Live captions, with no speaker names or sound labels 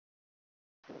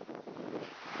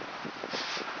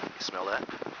Smell that?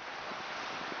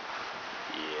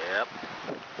 Yep.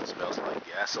 It smells like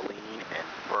gasoline and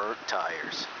burnt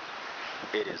tires.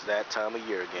 It is that time of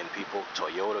year again, people.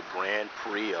 Toyota Grand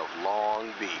Prix of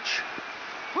Long Beach.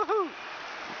 Woohoo!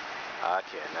 I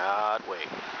cannot wait.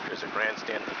 There's a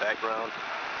grandstand in the background.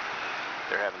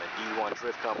 They're having a D1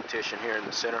 drift competition here in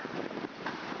the center.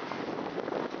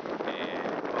 And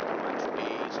a bunch of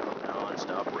days of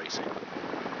non-stop racing.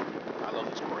 I love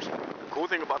this course. The cool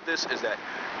thing about this is that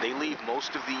they leave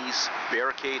most of these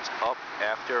barricades up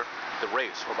after the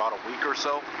race for about a week or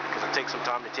so, because it takes some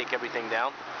time to take everything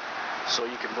down. So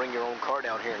you can bring your own car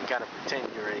down here and kind of pretend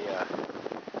you're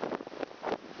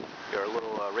a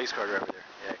little race car driver there.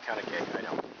 Yeah, kind of gay, I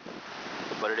know.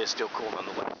 But it is still cool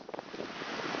nonetheless.